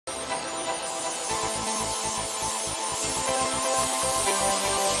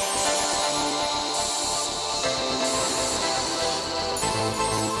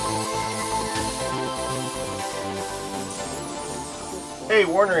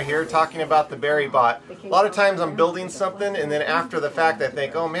Hey, Werner here, talking about the Berry bot. A lot of times I'm building something and then after the fact I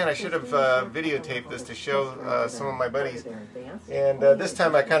think, oh man, I should have videotaped this to show some of my buddies. And this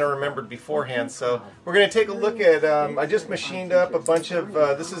time I kind of remembered beforehand. So we're going to take a look at, I just machined up a bunch of,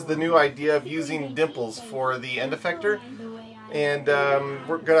 this is the new idea of using dimples for the end effector. And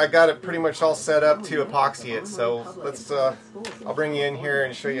I got it pretty much all set up to epoxy it. So let's, I'll bring you in here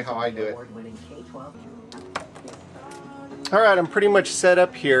and show you how I do it. Alright, I'm pretty much set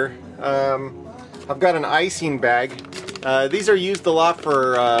up here. I've got an icing bag. These are used a lot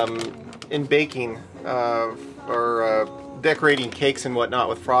for in baking or decorating cakes and whatnot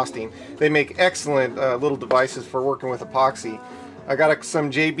with frosting. They make excellent little devices for working with epoxy. I got some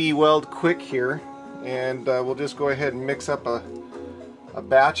JB Weld Quick here, and we'll just go ahead and mix up a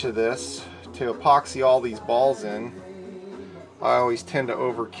batch of this to epoxy all these balls in. I always tend to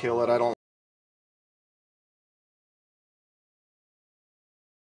overkill it. I don't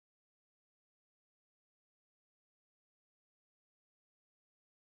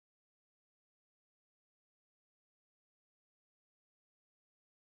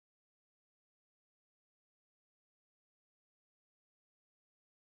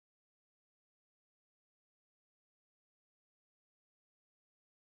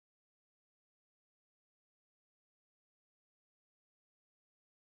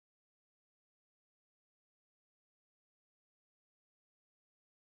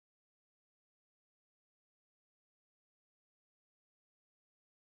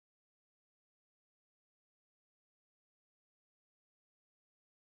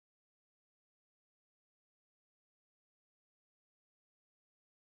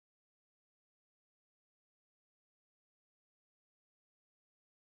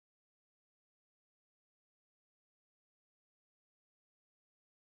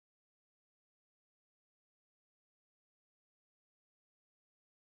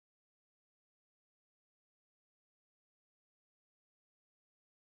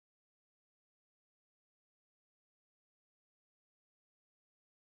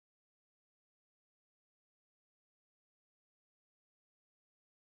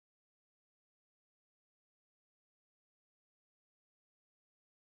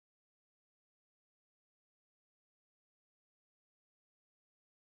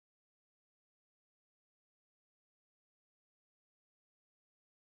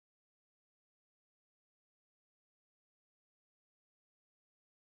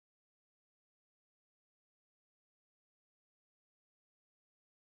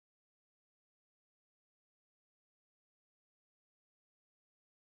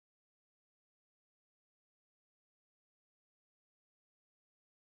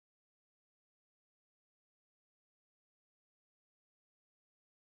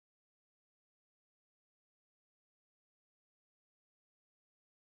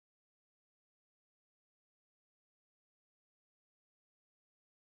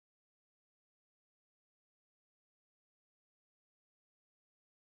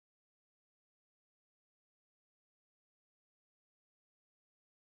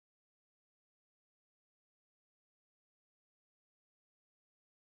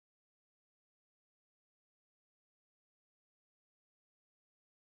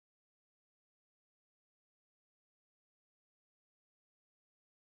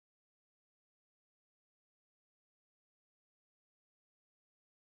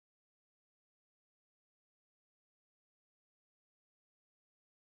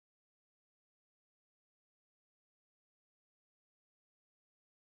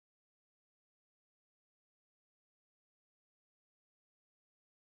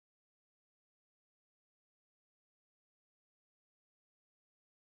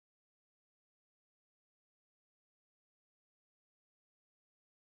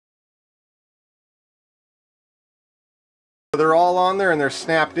they're all on there and they're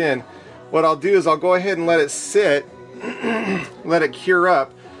snapped in. What I'll do is I'll go ahead and let it sit, let it cure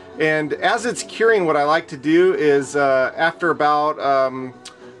up, and as it's curing, what I like to do is after about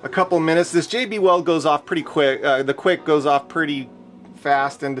a couple minutes, this JB Weld goes off pretty quick, the quick goes off pretty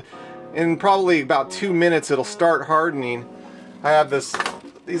fast, and in probably about 2 minutes it'll start hardening. I have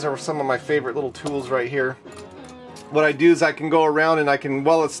these are some of my favorite little tools right here. What I do is I can go around and I can,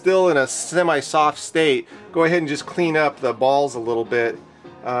 while it's still in a semi-soft state, go ahead and just clean up the balls a little bit.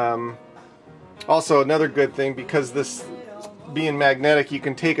 Also, another good thing, because this being magnetic, you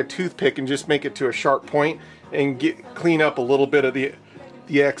can take a toothpick and just make it to a sharp point and clean up a little bit of the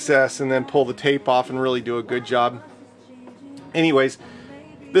excess, and then pull the tape off and really do a good job. Anyways,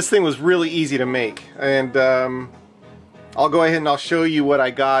 this thing was really easy to make, and I'll go ahead and I'll show you what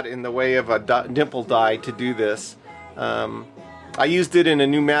I got in the way of a dimple die to do this. I used it in a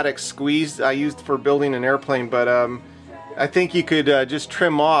pneumatic squeeze I used for building an airplane, but I think you could just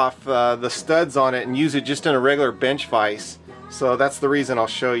trim off the studs on it and use it just in a regular bench vise. So that's the reason I'll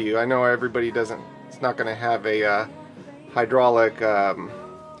show you. I know everybody doesn't, it's not going to have a hydraulic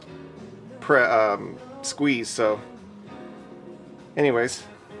squeeze, so anyways,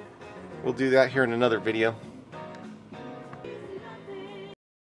 we'll do that here in another video.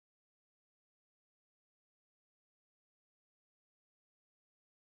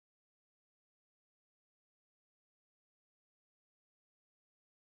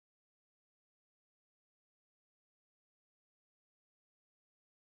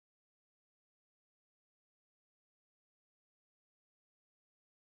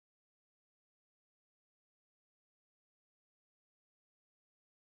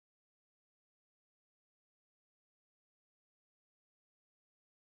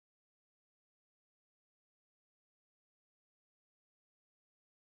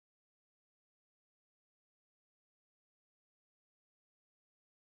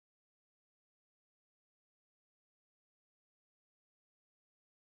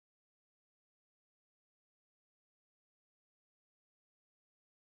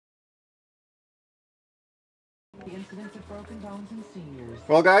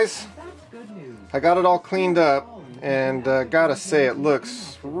 Well guys, I got it all cleaned up, and gotta say it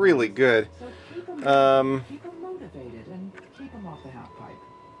looks really good.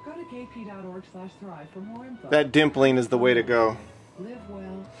 That dimpling is the way to go.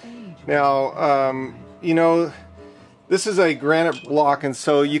 Now, you know, this is a granite block, and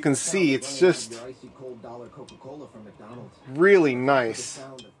so you can see it's just really nice.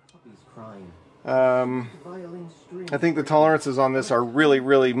 I think the tolerances on this are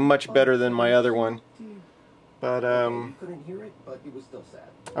really much better than my other one. But I'm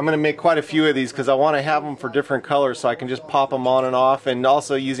going to make quite a few of these because I want to have them for different colors so I can just pop them on and off, and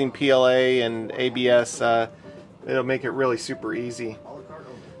also using PLA and ABS it'll make it really super easy.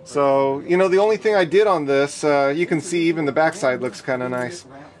 So, you know, the only thing I did on this, you can see even the backside looks kind of nice.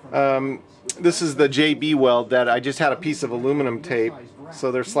 This is the JB weld that I just had a piece of aluminum tape,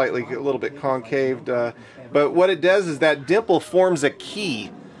 so they're slightly a little bit concaved. But what it does is that dimple forms a key.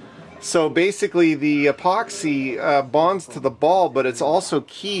 So basically the epoxy bonds to the ball, but it's also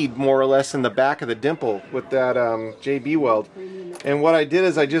keyed more or less in the back of the dimple with that JB weld. And what I did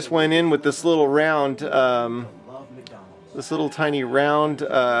is I just went in with this little round, this little tiny round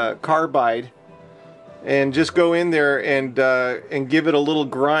carbide, and just go in there and give it a little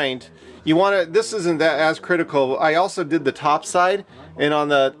grind. You want to, this isn't that as critical. I also did the top side, and on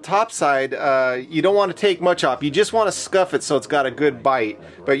the top side you don't want to take much off. You just want to scuff it so it's got a good bite,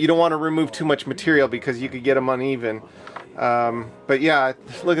 but you don't want to remove too much material because you could get them uneven. But yeah,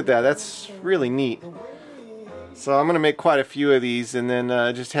 look at that, that's really neat. So I'm going to make quite a few of these, and then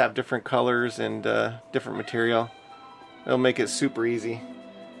just have different colors and different material. It'll make it super easy.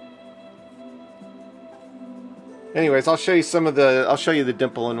 Anyways, I'll show you some of the, I'll show you the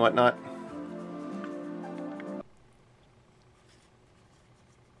dimple and whatnot.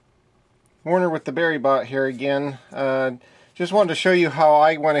 Werner with the Berry Bot here again. Just wanted to show you how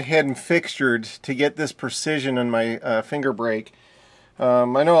I went ahead and fixtured to get this precision in my finger brake. I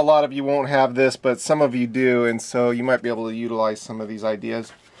know a lot of you won't have this, but some of you do, and so you might be able to utilize some of these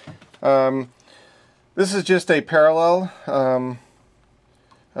ideas. This is just a parallel,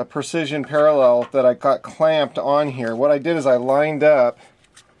 a precision parallel that I got clamped on here. What I did is I lined up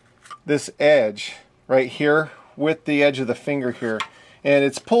this edge right here with the edge of the finger here, and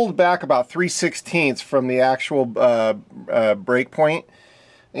it's pulled back about 3/16 from the actual break point.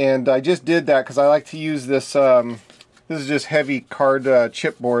 And I just did that because I like to use this. This is just heavy card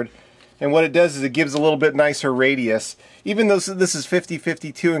chipboard, and what it does is it gives a little bit nicer radius. Even though this is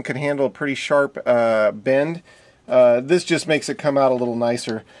 50-52 and can handle a pretty sharp bend, this just makes it come out a little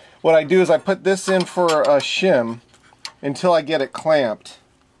nicer. What I do is I put this in for a shim until I get it clamped.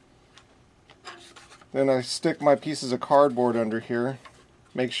 Then I stick my pieces of cardboard under here,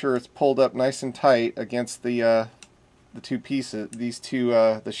 make sure it's pulled up nice and tight against the two pieces, these two,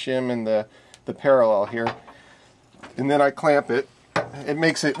 the shim and the parallel here. And then I clamp it. It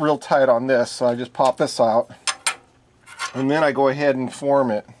makes it real tight on this, so I just pop this out. And then I go ahead and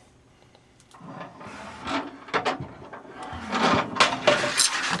form it.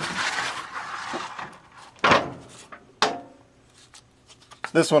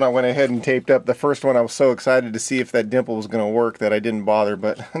 This one I went ahead and taped up. The first one I was so excited to see if that dimple was going to work that I didn't bother,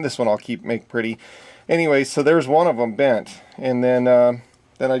 but this one I'll make pretty. Anyway, so there's one of them bent, and then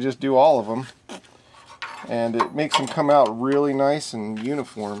I just do all of them, and it makes them come out really nice and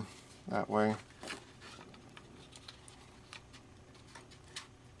uniform that way.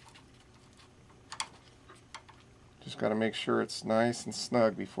 Just got to make sure it's nice and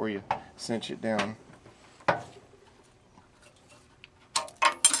snug before you cinch it down.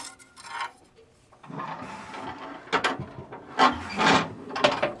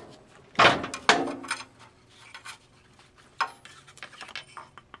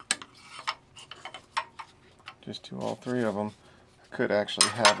 Just do all three of them. I could actually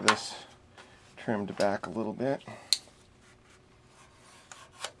have this trimmed back a little bit.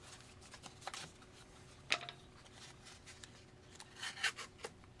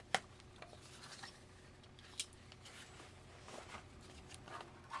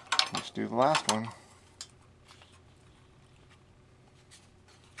 Let's do the last one.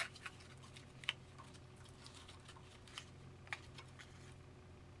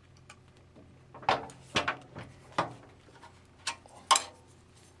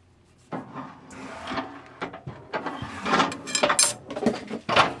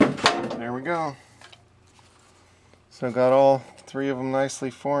 There we go. So I got all three of them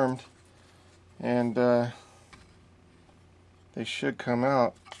nicely formed, and they should come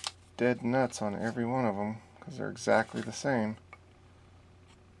out dead nuts on every one of them because they're exactly the same.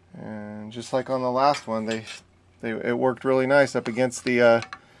 And just like on the last one, it worked really nice up against the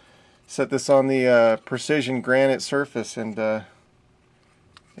set this on the precision granite surface, and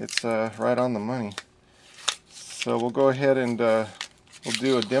it's right on the money. So we'll go ahead and we'll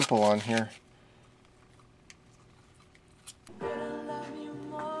do a dimple on here.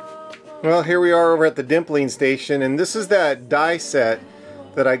 Well, here we are over at the dimpling station, and this is that die set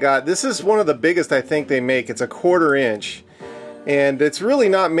that I got. This is one of the biggest I think they make. It's a 1/4 inch, and it's really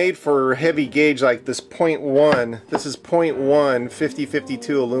not made for heavy gauge like this 0.1. This is 0.1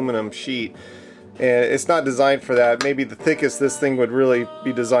 50-52 aluminum sheet, and it's not designed for that. Maybe the thickest this thing would really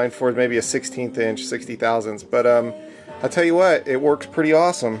be designed for is maybe a 1/16 inch, 60 thousandths. But I'll tell you what, it works pretty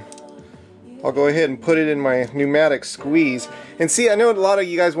awesome. I'll go ahead and put it in my pneumatic squeeze. And see, I know a lot of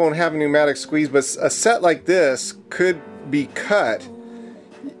you guys won't have a pneumatic squeeze, but a set like this could be cut.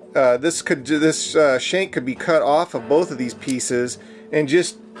 This shank could be cut off of both of these pieces and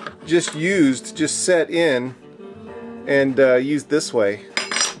just set in and used this way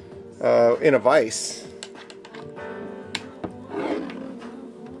in a vise.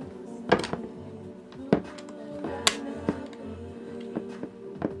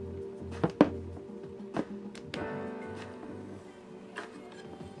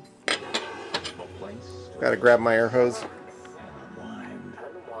 Gotta grab my air hose.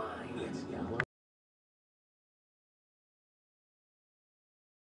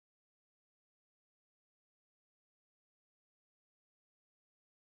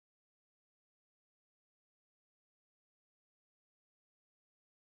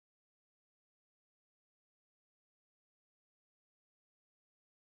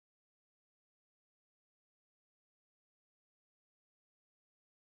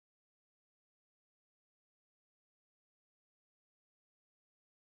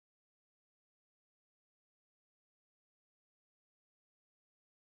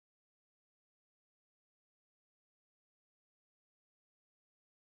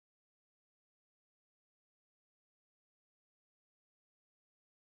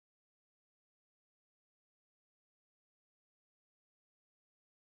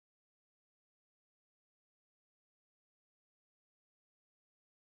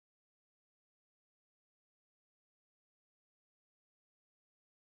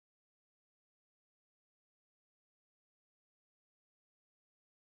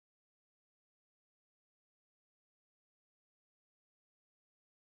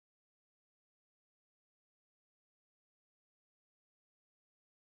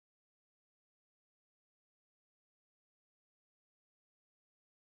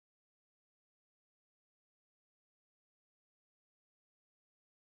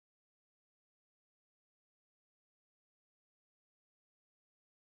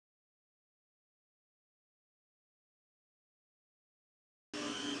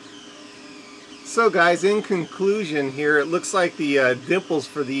 So guys, in conclusion here, it looks like the dimples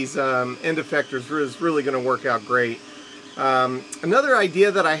for these end effectors is really going to work out great. Another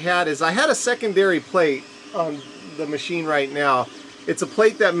idea that I had is I had a secondary plate on the machine right now. It's a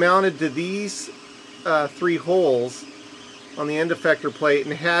plate that mounted to these 3 holes on the end effector plate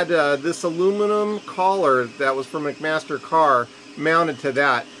and had this aluminum collar that was from McMaster Carr mounted to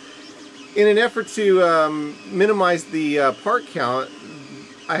that. In an effort to minimize the part count,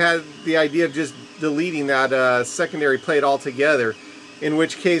 I had the idea of just deleting that secondary plate altogether, in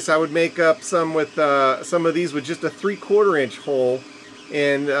which case I would make up some with some of these with just a 3/4 inch hole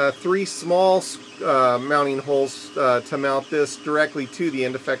and 3 small mounting holes to mount this directly to the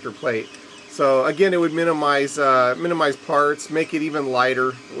end effector plate. So again, it would minimize parts, make it even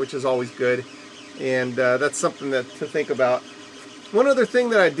lighter, which is always good, and that's something to think about. One other thing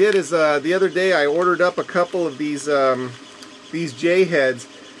that I did is the other day I ordered up a couple of these J heads.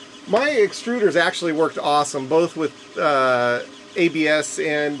 My extruders actually worked awesome, both with ABS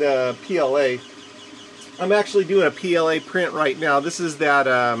and PLA. I'm actually doing a PLA print right now. This is that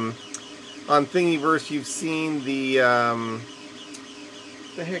on Thingiverse you've seen the what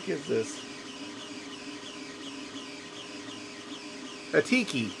the heck is this? A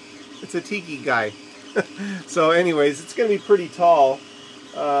tiki. It's a tiki guy. So anyways, it's going to be pretty tall,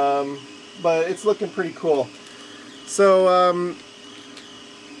 but it's looking pretty cool. So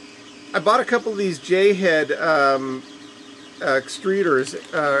I bought a couple of these J-head extruders,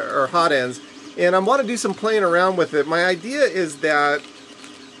 or hot ends, and I want to do some playing around with it. My idea is that,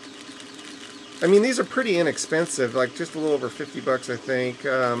 I mean, these are pretty inexpensive, like just a little over 50 bucks, I think.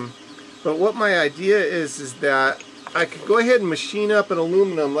 But what my idea is that I could go ahead and machine up an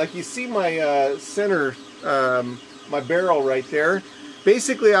aluminum, like you see my center, my barrel right there.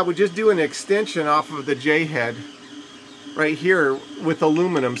 Basically, I would just do an extension off of the J-head right here with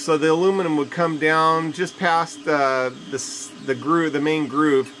aluminum. So the aluminum would come down just past the groove, the main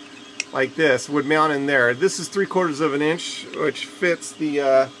groove, like this, would mount in there. This is 3/4 of an inch, which fits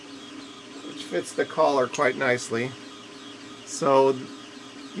the collar quite nicely. So,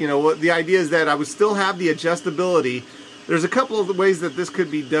 you know, what the idea is that I would still have the adjustability. There's a couple of ways that this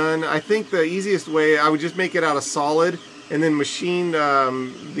could be done. I think the easiest way, I would just make it out of solid and then machine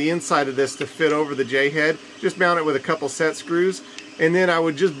the inside of this to fit over the J-head. Just mount it with a couple set screws, and then I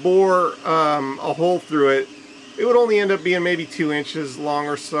would just bore a hole through it. It would only end up being maybe 2 inches long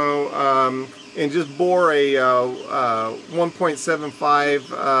or so, and just bore a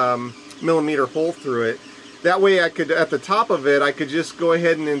 1.75 millimeter hole through it. That way I could, at the top of it, I could just go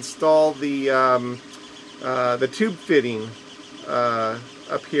ahead and install the tube fitting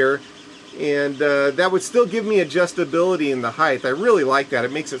up here, and that would still give me adjustability in the height. I really like that.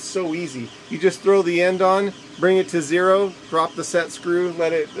 It makes it so easy. You just throw the end on, bring it to 0, drop the set screw,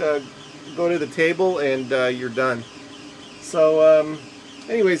 let it go to the table, and you're done. So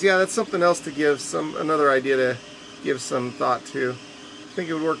anyways, yeah, that's something else to give another idea to give some thought to. I think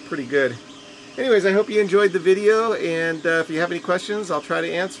it would work pretty good. Anyways, I hope you enjoyed the video, and if you have any questions, I'll try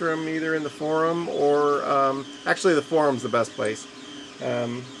to answer them either in the forum or actually the forum's the best place.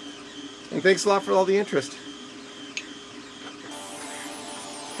 And thanks a lot for all the interest.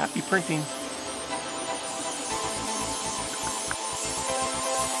 Happy printing.